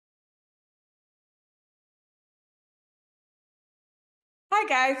Hi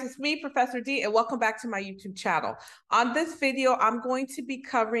guys, it's me, Professor D, and welcome back to my YouTube channel. On this video, I'm going to be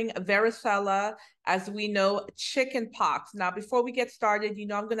covering varicella, as we know, chickenpox. Now, before we get started,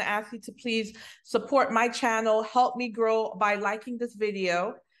 I'm going to ask you to please support my channel, help me grow by liking this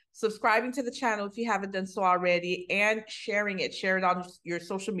video, subscribing to the channel if you haven't done so already, and sharing it. Share it on your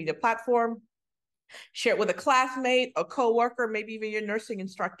social media platform. Share it with a classmate, a coworker, maybe even your nursing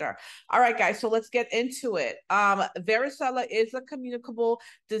instructor. All right, guys, so let's get into it. Varicella is a communicable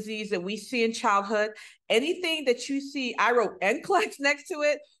disease that we see in childhood. Anything that you see, I wrote NCLEX next to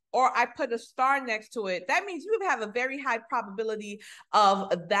it, or I put a star next to it, that means you have a very high probability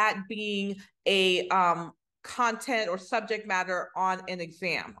of that being a content or subject matter on an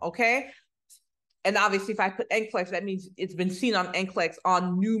exam, okay? And obviously, if I put NCLEX, that means it's been seen on NCLEX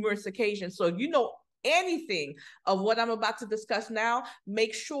on numerous occasions. So if you know anything of what I'm about to discuss now,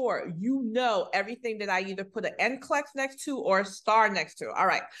 make sure you know everything that I either put an NCLEX next to or a star next to. All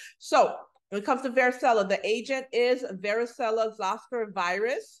right. So when it comes to varicella, the agent is varicella zoster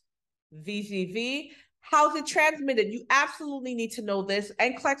virus, VZV. How's it transmitted? You absolutely need to know this.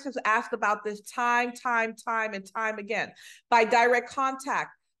 NCLEX has asked about this time and time again. By direct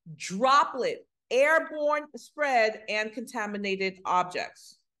contact, droplet, airborne spread, and contaminated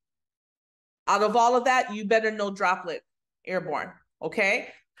objects. Out of all of that, you better know droplet, airborne, okay?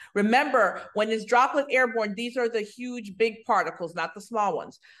 Remember, when it's droplet airborne, these are the huge, big particles, not the small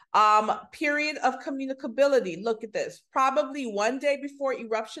ones. Period of communicability, look at this. Probably one day before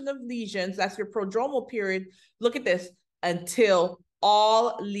eruption of lesions, that's your prodromal period, look at this, until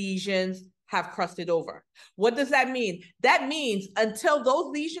all lesions have crusted over. What does that mean? That means until those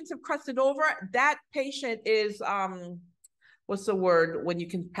lesions have crusted over, that patient is, what's the word when you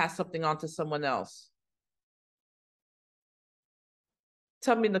can pass something on to someone else?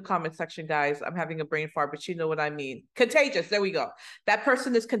 Tell me in the comment section, guys. I'm having a brain fart, but you know what I mean. Contagious, there we go. That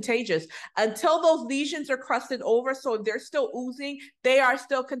person is contagious. Until those lesions are crusted over, so if they're still oozing, they are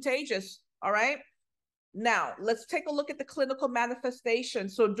still contagious, all right? Now, let's take a look at the clinical manifestation.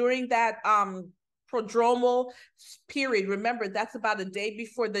 So during that prodromal period, remember, that's about a day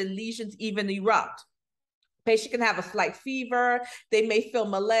before the lesions even erupt. Patient can have a slight fever. They may feel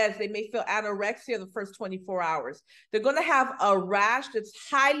malaise. They may feel anorexia the first 24 hours. They're going to have a rash that's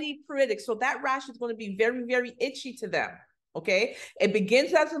highly pruritic. So that rash is going to be very, very itchy to them. Okay. It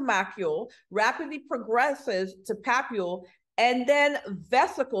begins as a macule, rapidly progresses to papule, and then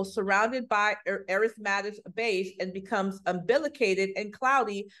vesicle surrounded by erythematous base and becomes umbilicated and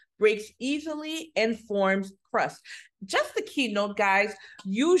cloudy, breaks easily, and forms crust. Just the keynote, guys,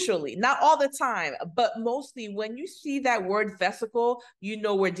 usually, not all the time, but mostly when you see that word vesicle, you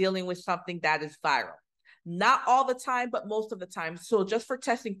know we're dealing with something that is viral. Not all the time, but most of the time. So just for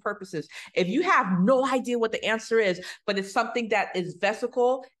testing purposes, if you have no idea what the answer is, but it's something that is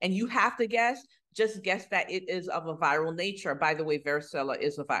vesicle and you have to guess, just guess that it is of a viral nature. By the way, varicella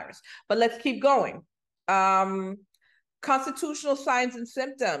is a virus. But let's keep going. Constitutional signs and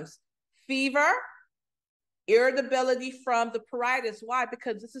symptoms: fever, irritability from the pruritus. Why?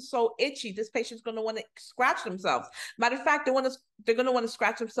 Because this is so itchy. This patient's going to want to scratch themselves. Matter of fact, they're going to want to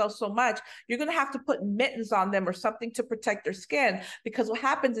scratch themselves so much, you're going to have to put mittens on them or something to protect their skin, because what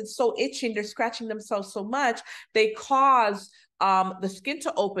happens, it's so itchy and they're scratching themselves so much, they cause the skin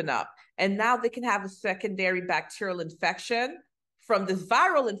to open up. And now they can have a secondary bacterial infection from this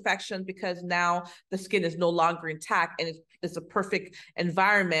viral infection, because now the skin is no longer intact and it's a perfect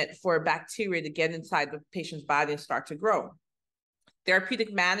environment for bacteria to get inside the patient's body and start to grow.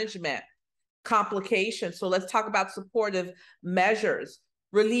 Therapeutic management, complications. So let's talk about supportive measures.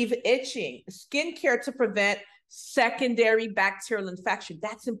 Relieve itching, skincare to prevent secondary bacterial infection.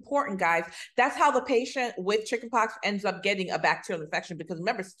 That's important, guys. That's how the patient with chickenpox ends up getting a bacterial infection, because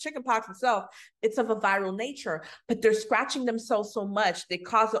remember, chickenpox itself, it's of a viral nature, but they're scratching themselves so much, they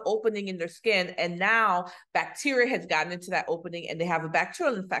cause an opening in their skin, and now bacteria has gotten into that opening and they have a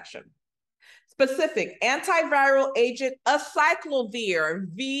bacterial infection. Specific antiviral agent, acyclovir,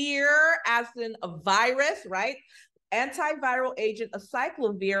 vir as in a virus, right? Antiviral agent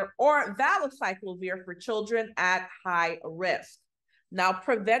acyclovir or valacyclovir for children at high risk. Now,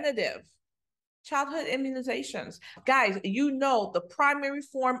 preventative, childhood immunizations. Guys, you know the primary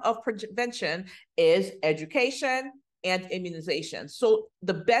form of prevention is education and immunization. So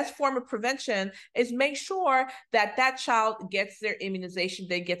the best form of prevention is make sure that that child gets their immunization,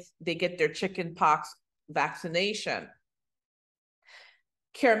 they get their chickenpox vaccination.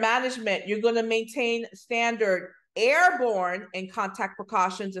 Care management, you're going to maintain standard airborne and contact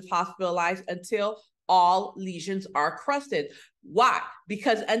precautions if hospitalized until all lesions are crusted. Why?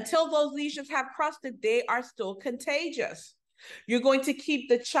 Because until those lesions have crusted, they are still contagious. You're going to keep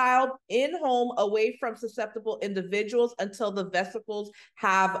the child in home away from susceptible individuals until the vesicles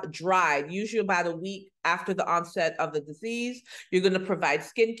have dried, usually about a week after the onset of the disease. You're going to provide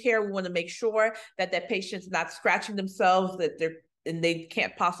skincare. We want to make sure that that patient's not scratching themselves, that they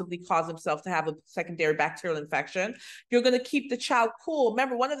can't possibly cause themselves to have a secondary bacterial infection. You're going to keep the child cool.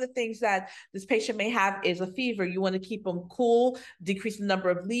 Remember, one of the things that this patient may have is a fever. You want to keep them cool, decrease the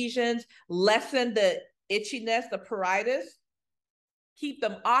number of lesions, lessen the itchiness, the pruritus. Keep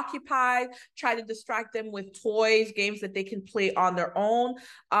them occupied, try to distract them with toys, games that they can play on their own.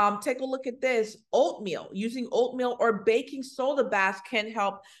 Take a look at this, oatmeal. Using oatmeal or baking soda baths can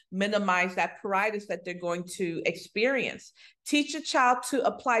help minimize that pruritus that they're going to experience. Teach a child to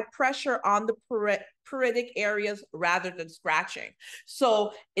apply pressure on the pruritic areas rather than scratching.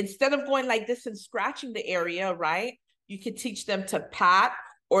 So instead of going like this and scratching the area, right, you can teach them to pat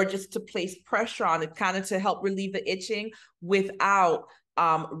or just to place pressure on it, kind of to help relieve the itching without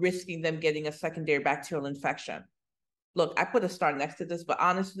risking them getting a secondary bacterial infection. Look, I put a star next to this, but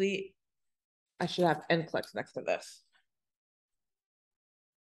honestly, I should have NCLEX next to this,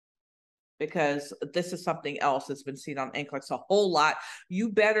 because this is something else that's been seen on NCLEX a whole lot.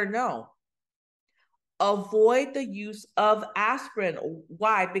 You better know. Avoid the use of aspirin.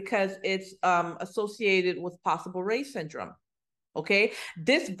 Why? Because it's associated with possible Raynaud's syndrome. Okay,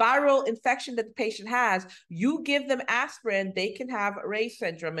 this viral infection that the patient has, you give them aspirin, they can have Raynaud's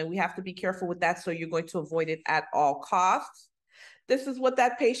syndrome, and we have to be careful with that. So you're going to avoid it at all costs. This is what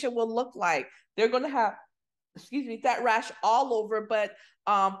that patient will look like. They're going to have, excuse me, that rash all over, but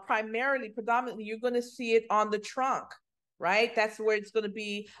predominantly, you're going to see it on the trunk, right? That's where it's going to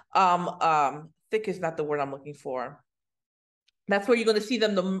be, thick is not the word I'm looking for. That's where you're going to see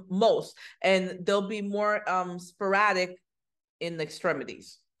them the most, and they'll be more sporadic in the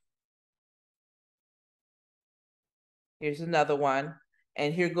extremities. Here's another one.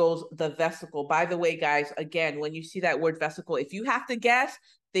 And here goes the vesicle. By the way, guys, again, when you see that word vesicle, if you have to guess,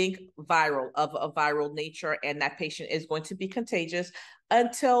 think viral, of a viral nature, and that patient is going to be contagious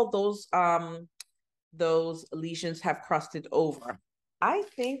until those lesions have crusted over. I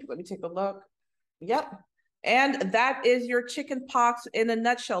think, let me take a look. Yep. And that is your chickenpox in a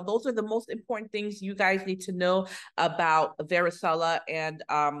nutshell. Those are the most important things you guys need to know about varicella and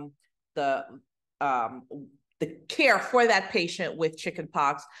the care for that patient with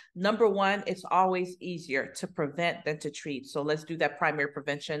chickenpox. Number one, it's always easier to prevent than to treat. So let's do that primary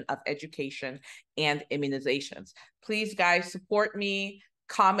prevention of education and immunizations. Please, guys, support me.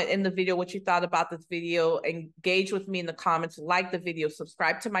 Comment in the video what you thought about this video, engage with me in the comments, like the video,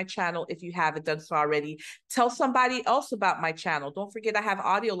 subscribe to my channel if you haven't done so already. Tell somebody else about my channel. Don't forget I have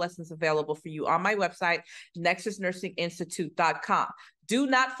audio lessons available for you on my website, nexusnursinginstitute.com. Do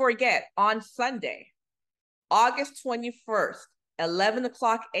not forget, on Sunday, August 21st, 11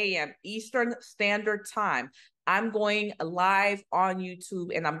 o'clock a.m. Eastern Standard Time, I'm going live on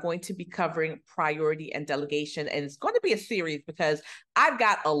YouTube, and I'm going to be covering priority and delegation. And it's going to be a series because I've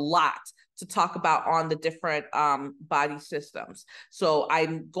got a lot to talk about on the different body systems. So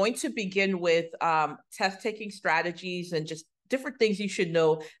I'm going to begin with test-taking strategies and just different things you should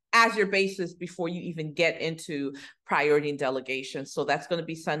know as your basis before you even get into priority and delegation. So that's going to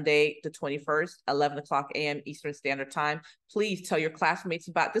be Sunday, the 21st, 11 o'clock a.m. Eastern Standard Time. Please tell your classmates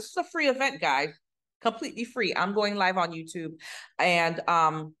about this. Is a free event, guys. Completely free. I'm going live on YouTube, and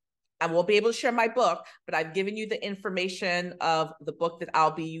I won't be able to share my book, but I've given you the information of the book that I'll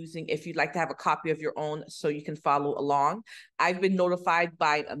be using if you'd like to have a copy of your own so you can follow along. I've been notified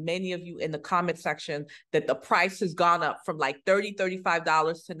by many of you in the comment section that the price has gone up from like $30,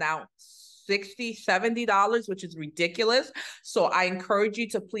 $35 to now $60, $70, which is ridiculous. So I encourage you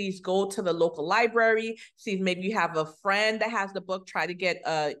to please go to the local library, see if maybe you have a friend that has the book, try to get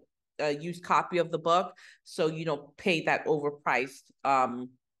a used copy of the book so you don't pay that overpriced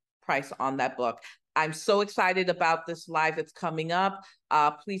price on that book. I'm so excited about this live that's coming up.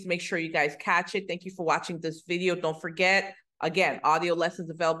 Please make sure you guys catch it. Thank you for watching this video. Don't forget, again, audio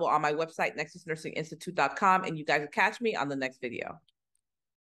lessons available on my website, nexusnursinginstitute.com, and you guys will catch me on the next video.